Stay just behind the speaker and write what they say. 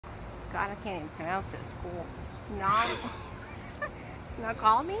God, I can't even pronounce it.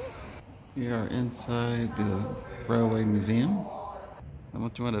 Snoqualmie? We are inside the Railway Museum. How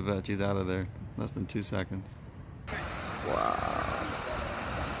much you want to bet she's out of there? Less than 2 seconds. Wow.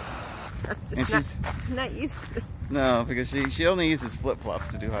 And she's not used to this. No, because she only uses flip-flops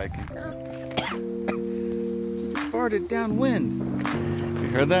to do hiking. She just farted downwind. You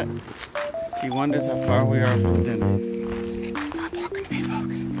heard that? She wonders how far we are from dinner. Stop talking to me,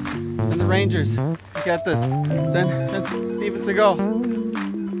 folks. Send the Rangers. You got this. Send Steven Seagal.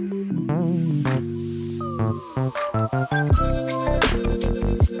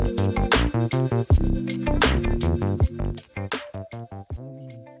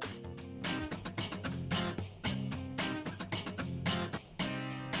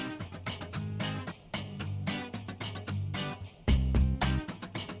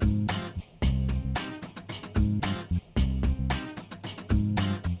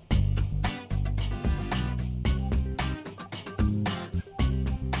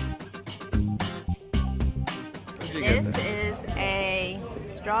 This is a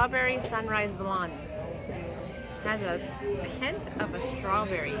strawberry sunrise blonde. Has a hint of a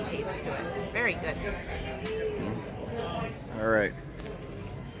strawberry taste to it. Very good. All right.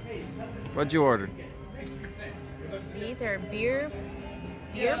 What'd you order? These are beer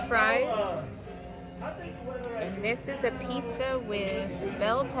fries. And this is a pizza with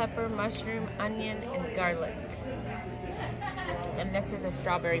bell pepper, mushroom, onion, and garlic. And this is a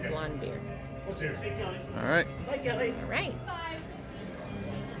strawberry blonde beer. All right. All right.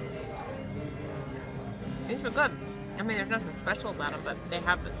 These are good. I mean, there's nothing special about them, but they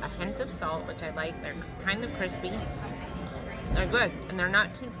have a hint of salt, which I like. They're kind of crispy. They're good, and they're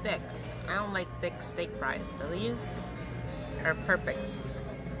not too thick. I don't like thick steak fries, so these are perfect.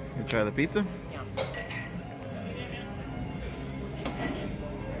 You try the pizza? Yeah.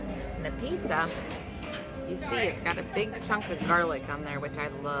 The pizza, you see, it's got a big chunk of garlic on there, which I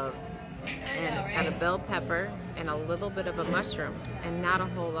love. And it's got a bell pepper and a little bit of a mushroom and not a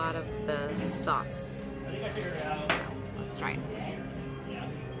whole lot of the sauce. Let's try it.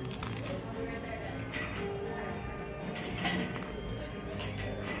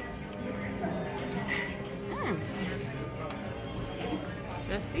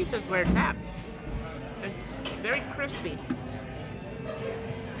 This pizza's where it's at. It's very crispy.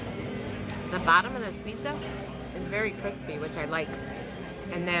 The bottom of this pizza is very crispy, which I like.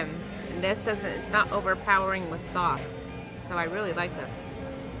 And then this it's not overpowering with sauce. So I really like this.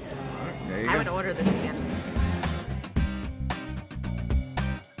 I would order this again.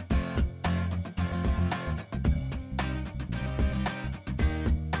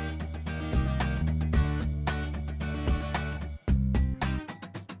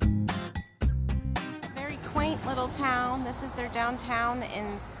 Very quaint little town. This is their downtown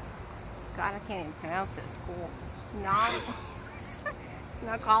in Scott. I can't even pronounce it.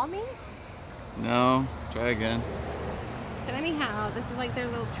 Snoqualmie? No, try again. But anyhow, this is like their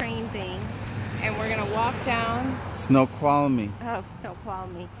little train thing. And we're gonna walk down. Snoqualmie. Oh,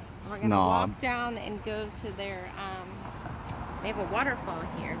 Snoqualmie. We're gonna walk down and go to their, they have a waterfall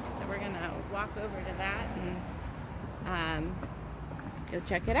here. So we're gonna walk over to that and go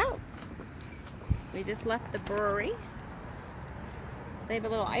check it out. We just left the brewery. They have a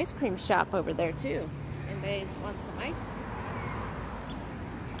little ice cream shop over there too. Anybody want some ice cream?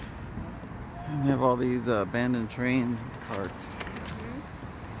 And they have all these abandoned train carts.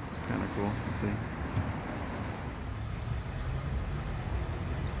 It's kind of cool to see.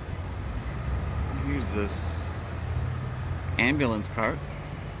 Here's this ambulance cart.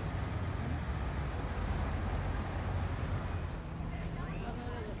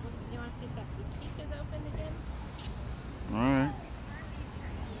 You want to see if that boutique is open again? All right.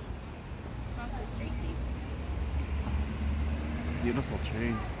 Across the street. Beautiful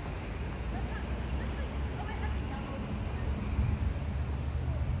tree.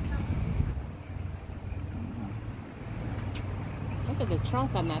 Look at the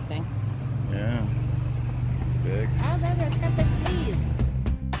trunk on that thing. Yeah, it's big. Oh, there, it's got the sleeves.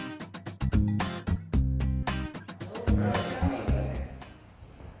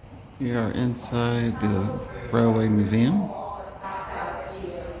 We are inside the Railway Museum.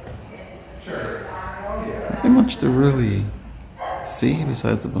 Not much to really see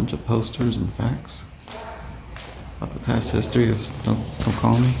besides a bunch of posters and facts about the past history of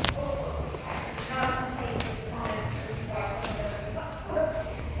Snoqualmie.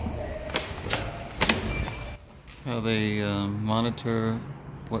 How they monitor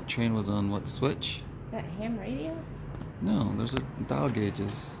what train was on what switch. Is that ham radio? No, there's dial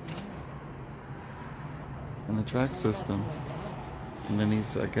gauges and the track system. And then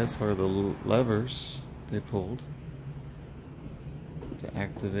these, I guess, are the levers they pulled to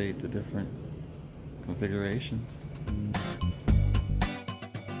activate the different configurations.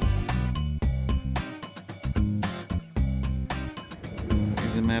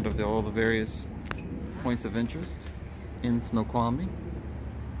 Here's a map of all the various points of interest in Snoqualmie.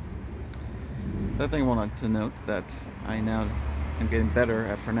 The other thing I wanted to note that I now am getting better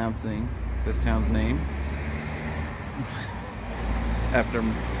at pronouncing this town's name after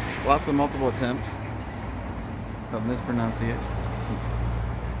lots of multiple attempts of mispronouncing it.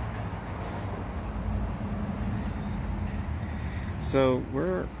 So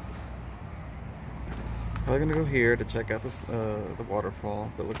we're probably gonna go here to check out this the waterfall,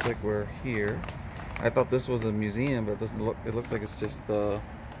 but it looks like we're here. I thought this was a museum, but it doesn't look. It looks like it's just the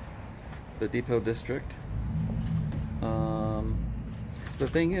Depot District. The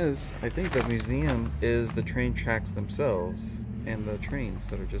thing is, I think the museum is the train tracks themselves and the trains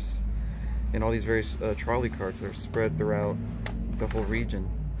that are just in all these various trolley carts that are spread throughout the whole region,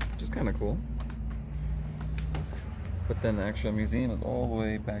 which is kind of cool. But then the actual museum is all the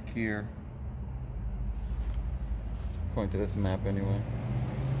way back here, according to this map anyway.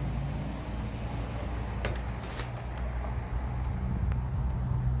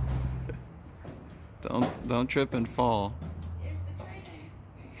 Don't trip and fall. Here's the train.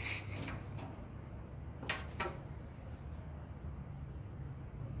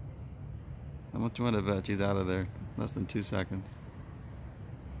 How much you want to bet she's out of there? Less than 2 seconds.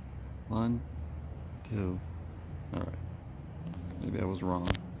 1, 2. All right. Maybe I was wrong.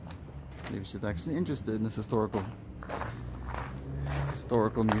 Maybe she's actually interested in this historical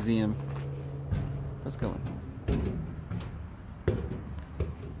museum. Let's go in.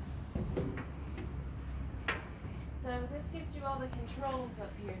 So this gives you all the controls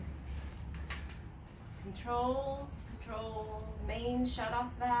up here. Control, main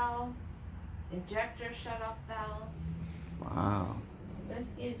shut-off valve, injector shut-off valve. Wow. So this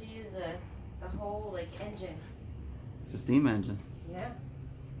gives you the whole like engine. It's a steam engine. Yeah.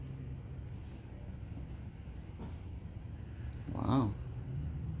 Wow.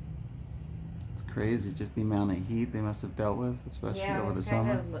 It's crazy just the amount of heat they must have dealt with, especially over the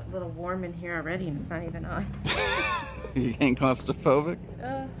summer. Yeah, it's a little warm in here already and it's not even on. You getting claustrophobic?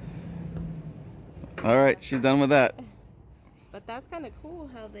 All right, she's done with that. But that's kind of cool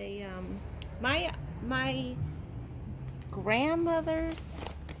how they, my grandmother's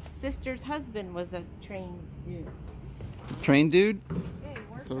sister's husband was a train dude. Train dude? Yeah, he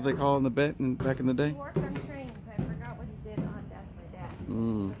worked. That's what they call in the back in the day. He worked on trains. I forgot what he did on That's My Dad. He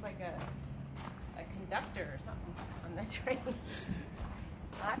was like a conductor or something on the train.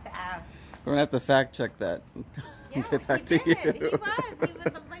 I'll have to ask. We're gonna have to fact check that. Yeah, Get back to you. He was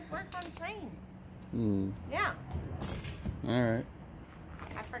like worked on trains. Yeah. All right.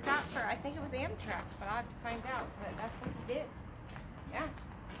 I forgot I think it was Amtrak, but I'll have to find out. But that's what he did. Yeah.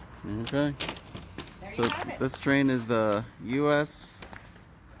 Okay. There So you have it. this train is the U.S.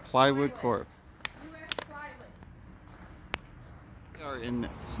 Plywood Corp. U.S. Plywood. We are in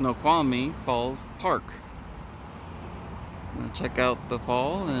Snoqualmie Falls Park. I'm gonna check out the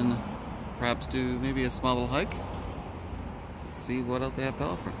fall and perhaps do maybe a small little hike. See what else they have to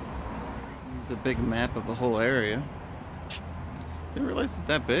offer. Here's a big map of the whole area. Didn't realize it's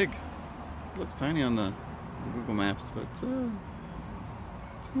that big. It looks tiny on the Google Maps, but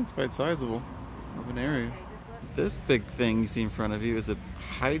it's quite sizable of an area. This big thing you see in front of you is a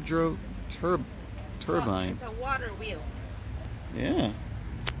hydro turbine. It's a water wheel. Yeah.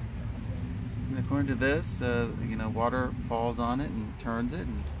 And according to this, water falls on it and turns it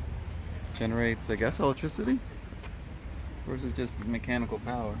and generates, I guess, electricity. Or is it just mechanical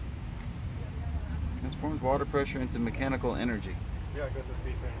power? Transforms water pressure into mechanical energy. So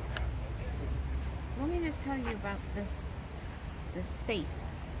let me just tell you about this state.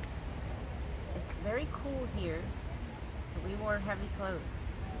 It's very cool here, so we wore heavy clothes.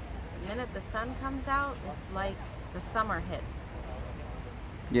 The minute the sun comes out, it's like the summer hit.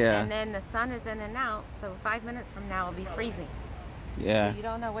 Yeah. And then the sun is in and out, so 5 minutes from now it'll be freezing. Yeah. So you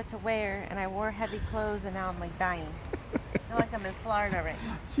don't know what to wear, and I wore heavy clothes, and now I'm like dying. I feel like I'm in Florida right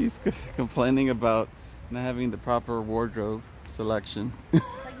now. She's complaining about not having the proper wardrobe selection. It's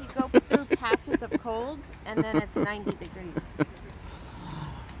like you go through patches of cold, and then it's 90 degrees.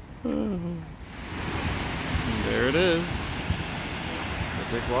 There it is. The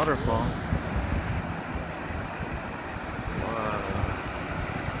big waterfall. Wow.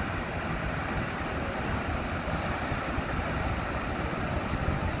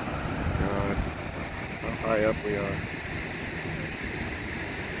 God, how high up we are.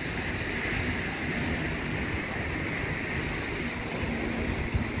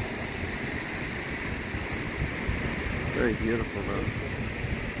 Very beautiful though.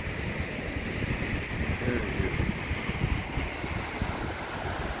 Very beautiful.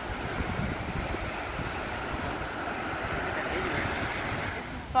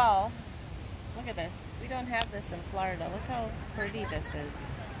 This is fall. Look at this. We don't have this in Florida. Look how pretty this is.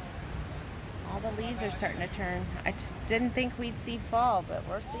 All the leaves are starting to turn. I didn't think we'd see fall, but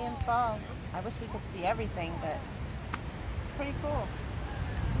we're seeing fall. I wish we could see everything, but it's pretty cool.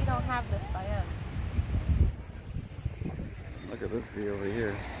 We don't have this by us. Look at this view over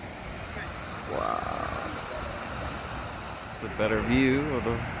here. Wow. It's a better view of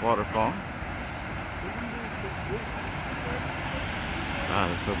the waterfall.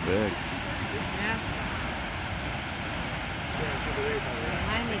 God, it's so big. Yeah.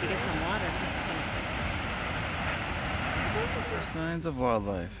 I need to get some water. Signs of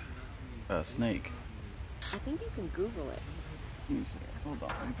wildlife. A snake. I think you can Google it. Let me see. Hold on.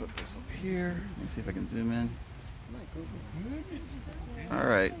 Let me put this over here. Let me see if I can zoom in. All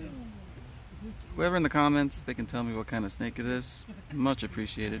right. Whoever in the comments, they can tell me what kind of snake it is. Much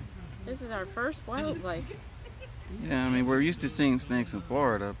appreciated. This is our first wildlife. Yeah, I mean, we're used to seeing snakes in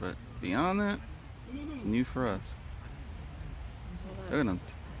Florida, but beyond that, it's new for us. Look at them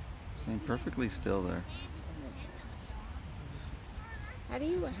staying perfectly still there. How do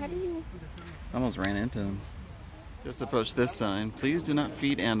you? Almost ran into them. Just approach this sign. Please do not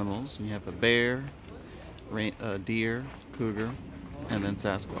feed animals. And you have a bear, deer, cougar, and then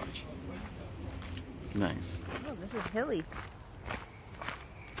Sasquatch. Nice. Oh, this is hilly.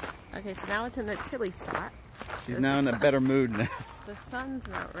 Okay, so now it's in the chilly spot. She's now in a better mood now. The sun's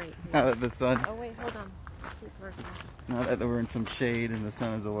not right here. Now that the sun. Oh wait, hold on. Now that we're in some shade and the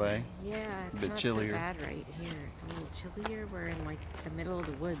sun is away. Yeah, it's a bit not chillier. so bad right here. It's a little chillier. We're in like the middle of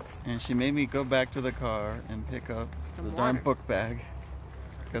the woods. And she made me go back to the car and pick up Some the darn water. book bag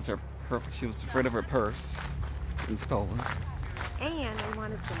because she was afraid of her purse being stolen. And I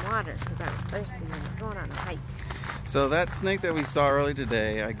wanted some water because I was thirsty and we're going on a hike. So that snake that we saw earlier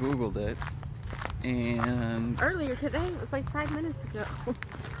today, I Googled it, and Earlier today, it was like 5 minutes ago.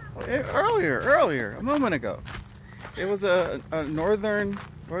 earlier, a moment ago. It was a northern,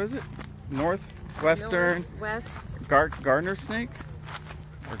 what is it? Northwestern Northwest. garter snake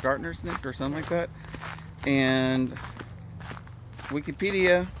or something like that. And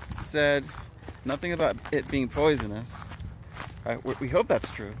Wikipedia said nothing about it being poisonous. We hope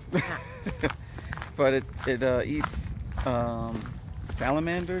that's true. But it eats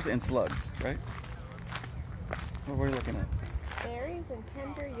salamanders and slugs, right? What are we looking at? Berries and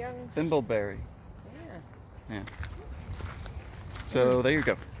tender young. Thimbleberry. Yeah. Yeah. So there you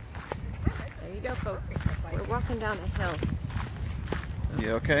go. There you go, folks. We're walking down a hill.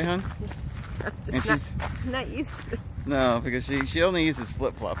 You okay, hon? Just not used to this. No, because she only uses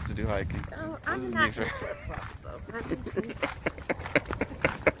flip-flops to do hiking. Oh, This I'm is not new for in her. flip-flops though. I'm in sneakers.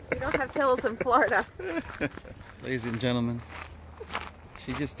 We don't have hills in Florida. Ladies and gentlemen,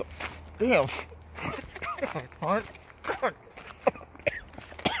 she just... Damn. She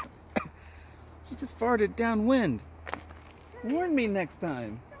just farted downwind. Warn me next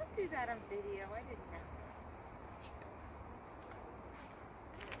time. Don't do that on video. I didn't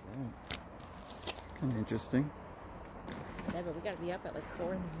know. It's kind of interesting. Yeah, but we gotta be up at like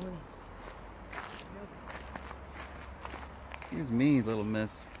 4 in the morning. Excuse me, little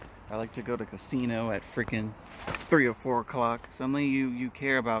miss. I like to go to casino at freaking 3 or 4 o'clock. Suddenly you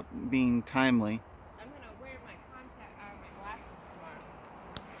care about being timely. I'm gonna wear my my glasses tomorrow.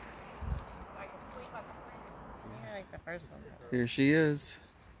 So I can sleep on the plane. Yeah, like the first one. Here she is,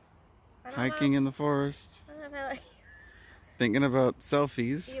 hiking in the forest, I don't know, like, thinking about do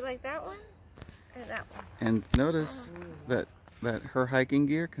selfies. you like that one? Or that one? And notice that her hiking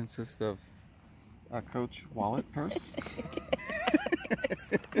gear consists of a Coach wallet purse,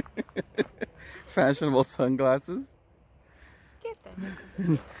 fashionable sunglasses, Get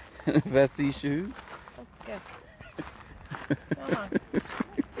that. Vessi shoes. That's good. Come on.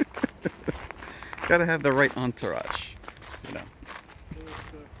 Gotta have the right entourage, you know,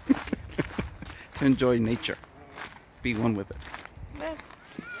 to enjoy nature, be one with it. Yeah.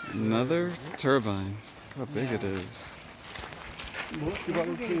 Another turbine. How big it is. And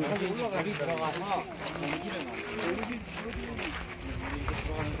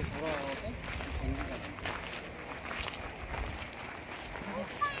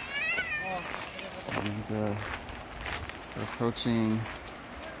we're approaching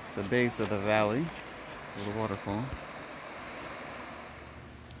the base of the valley, of the waterfall.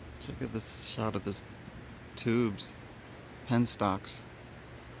 Check out this shot of this tubes, penstocks.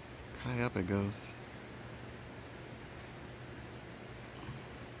 Look how high up it goes.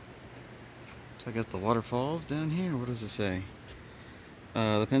 So I guess the waterfalls down here. What does it say?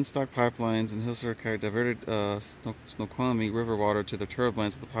 The Penstock pipelines and Hillside carry diverted Snoqualmie River water to the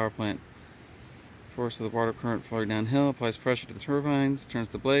turbines of the power plant. Force of the water current flowing downhill applies pressure to the turbines, turns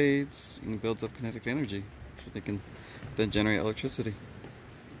the blades, and builds up kinetic energy, so they can then generate electricity.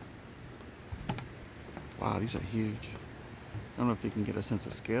 Wow, these are huge. I don't know if you can get a sense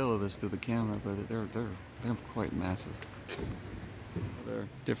of scale of this through the camera, but they're quite massive. Another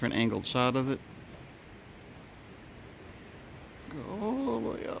different angled shot of it. Go all the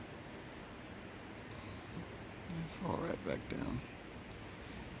way up and fall right back down.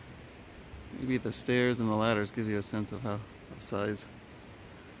 Maybe the stairs and the ladders give you a sense of size.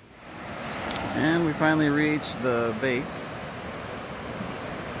 And we finally reached the base.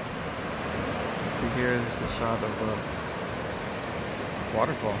 See here, there's the shot of the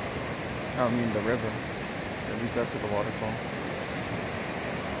waterfall. I mean the river that leads up to the waterfall.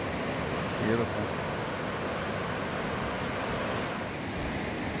 Beautiful.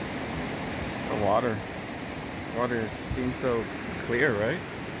 The water seems so clear, right?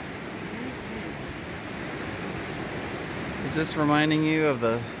 Is this reminding you of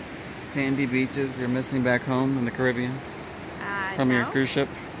the sandy beaches you're missing back home in the Caribbean? From no. your cruise ship?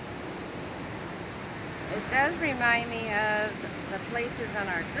 It does remind me of the places on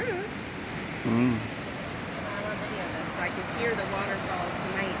our cruise. Mm. I love seeing this. I can hear the waterfall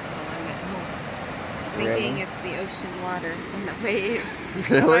tonight while I'm at home. Thinking Really? it's the ocean water and the waves.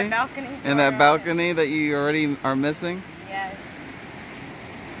 Really? My balcony. And that balcony that you already are missing? Yes.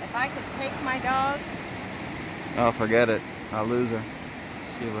 If I could take my dog. Oh, forget it. I'll lose her.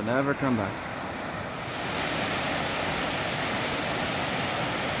 She will never come back.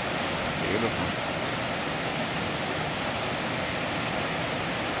 Beautiful.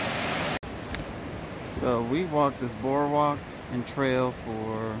 So we walked this boardwalk and trail for,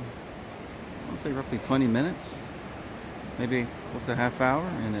 I want to say roughly 20 minutes, maybe close to a half hour,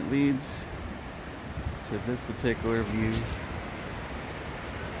 and it leads to this particular view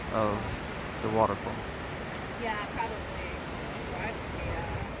of the waterfall. Yeah, probably.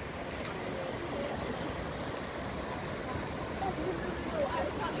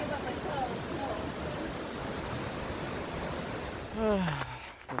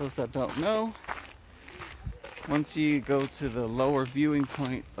 For those that don't know, once you go to the lower viewing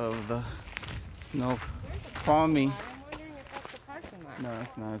point of the Snoqualmie, I'm wondering if that's the parking lot. no,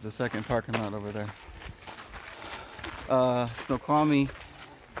 it's not. It's the second parking lot over there. Snoqualmie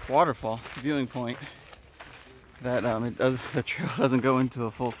waterfall viewing point. That the trail doesn't go into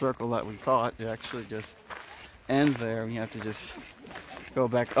a full circle that we thought. It actually just ends there, and you have to just go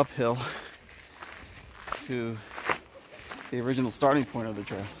back uphill to the original starting point of the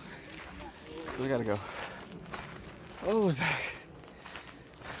trail. So we gotta go all the way back.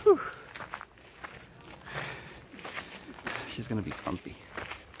 Whew. She's gonna be grumpy.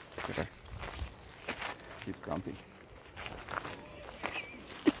 Look at her. She's grumpy.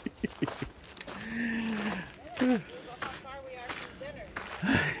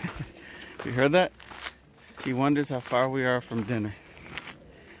 You heard that? She wonders how far we are from dinner.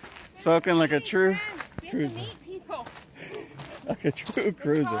 Spoken like a true cruiser. Like a true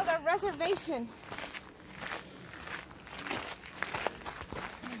cruiser. It's called a reservation.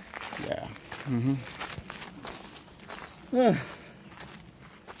 Yeah. Mm-hmm. We're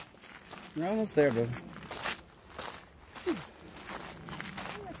almost there, baby.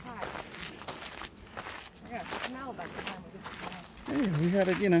 Hey, we had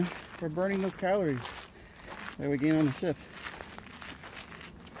it, you know, we're burning those calories that we gain on the ship.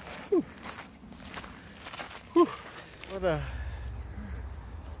 Whew. Whew.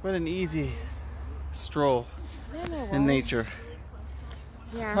 What an easy stroll in nature.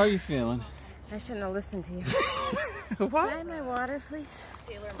 Yeah. How are you feeling? I shouldn't have listened to you. What? Can I have my water, please?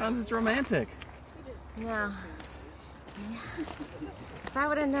 Oh, it's romantic. No. Yeah. If I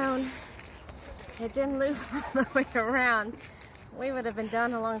would have known it didn't loop all the way around, we would have been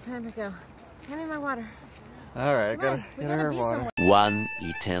done a long time ago. Hand me my water. All right, Come on, get her water. somewhere. One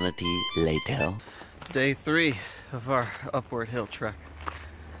eternity later. Day 3 of our upward hill trek.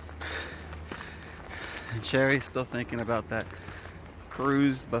 And Sherry's still thinking about that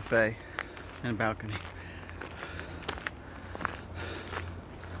cruise buffet and balcony.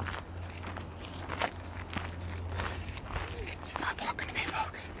 She's not talking to me,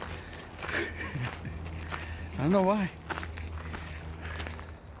 folks. I don't know why.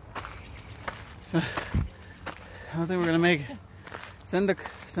 So I don't think we're gonna make it. Send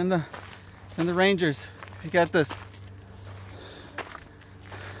the Rangers. If you got this.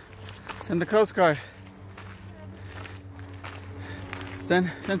 Send the Coast Guard. Send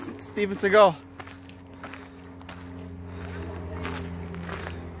Steven Seagal.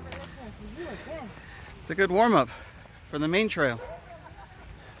 It's a good warm-up for the main trail.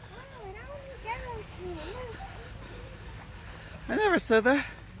 I never said that.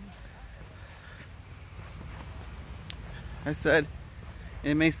 I said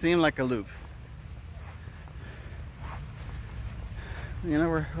it may seem like a loop. You know,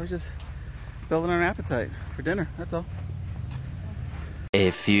 we're just building our appetite for dinner, that's all. A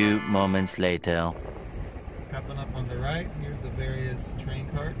few moments later. Coming up on the right, here's the various train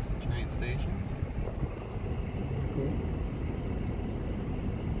carts and train stations. Cool.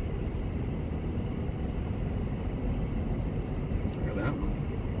 Look at that one.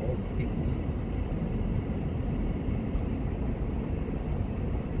 It's old people.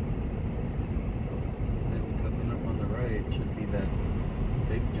 Then coming up on the right should be that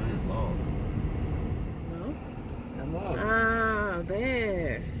big giant log. No? That log. Ah,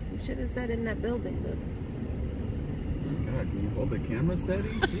 there. You should have said in that building, but. Oh God, can you hold the camera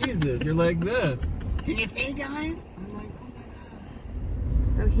steady? Jesus, you're like this. Can you see, guys? I'm like, oh my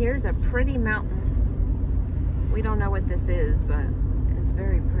God. So here's a pretty mountain. We don't know what this is, but it's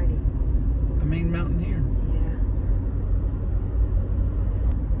very pretty. It's the main mountain here.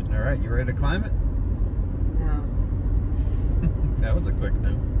 Yeah. All right, you ready to climb it? No. That was a quick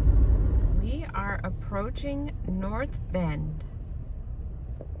no. We are approaching North Bend.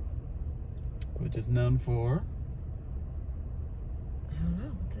 Which is known for? I don't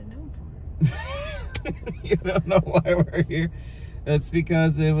know. What's it known for? You don't know why we're here? It's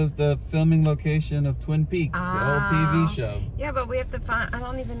because it was the filming location of Twin Peaks, the old TV show. Yeah, but we have to find, I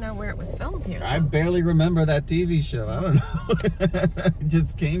don't even know where it was filmed here. I barely remember that TV show. I don't know. I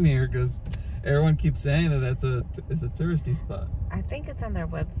just came here because everyone keeps saying that it's a touristy spot. I think it's on their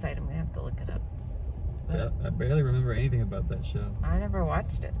website. I'm going to have to look it up. Yeah, I barely remember anything about that show. I never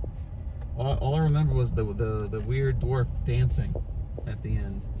watched it. All I remember was the weird dwarf dancing at the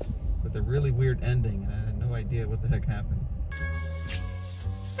end with a really weird ending, and I had no idea what the heck happened.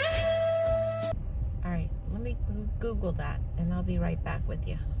 All right, let me Google that, and I'll be right back with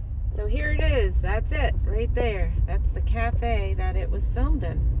you. So here it is. That's it, right there. That's the cafe that it was filmed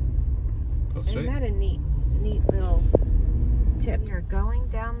in. Go straight. Isn't that a neat little tip? You're going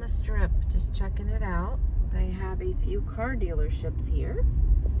down the strip, just checking it out. They have a few car dealerships here.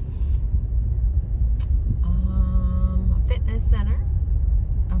 A fitness center,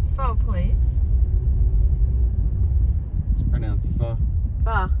 a pho place. It's pronounced pho.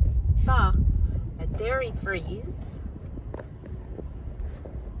 Pho. A dairy freeze.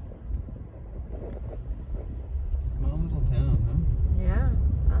 Small little town, huh? Yeah,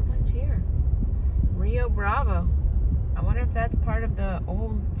 not much here. Rio Bravo. I wonder if that's part of the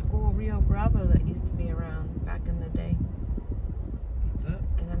old school Rio Bravo that used to be around back in the day. That's it.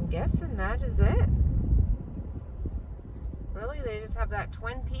 And I'm guessing that is it. Really, they just have that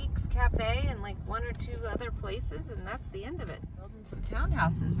Twin Peaks cafe and like one or two other places, and that's the end of it. Building some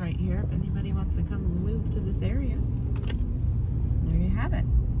townhouses right here if anybody wants to come and move to this area. There you have it.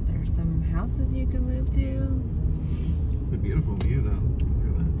 There's some houses you can move to. It's a beautiful view, though. Look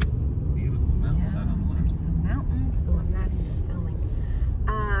at that beautiful mountainside on the left. There's some mountains. Oh, I'm not even filming.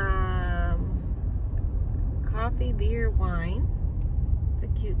 Coffee, beer, wine. It's a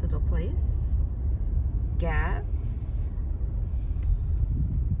cute little place. Gats.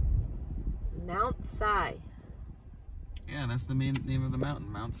 Mount Si. Yeah, that's the main name of the mountain,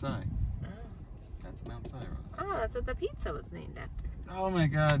 Mount Si. Oh. That's Mount Si, right? Oh, that's what the pizza was named after. Oh my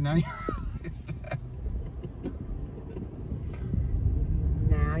God, now you realize that.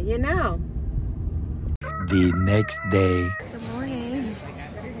 Now you know. The next day. Good morning.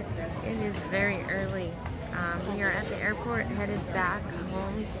 It is very early. We are at the airport headed back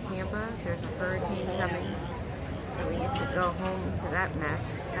home to Tampa. There's a hurricane coming, so we get to go home to that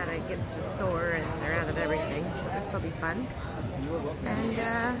mess. Gotta get to the store and they're out of everything, so this will be fun. And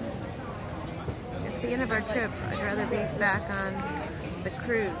it's the end of our trip. I'd rather be back on the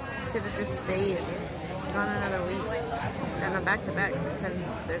cruise. Should have just stayed, gone another week, done a back-to-back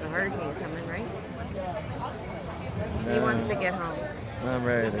since there's a hurricane coming, right? He wants to get home. I'm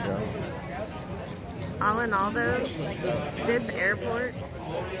ready to go. All in all though, this airport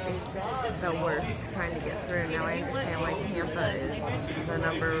is the worst trying to get through. Now I understand why Tampa is the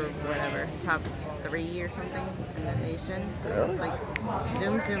number, whatever, top 3 or something in the nation. Because it's like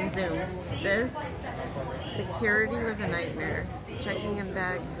zoom, zoom, zoom. This security was a nightmare. Checking in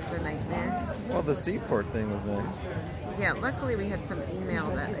bags was a nightmare. Well, the seaport thing was nice. Yeah, luckily we had some email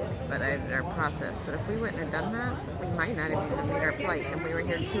that expedited our process, but if we wouldn't have done that, we might not have even made our flight, and we were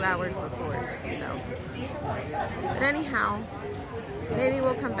here 2 hours before, so. But anyhow, Maybe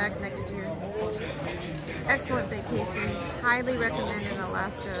we'll come back next year. Excellent vacation. Highly recommend an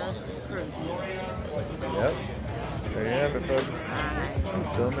Alaska cruise. Yep. There you have it, folks. Bye.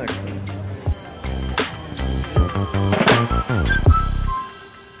 Until next time.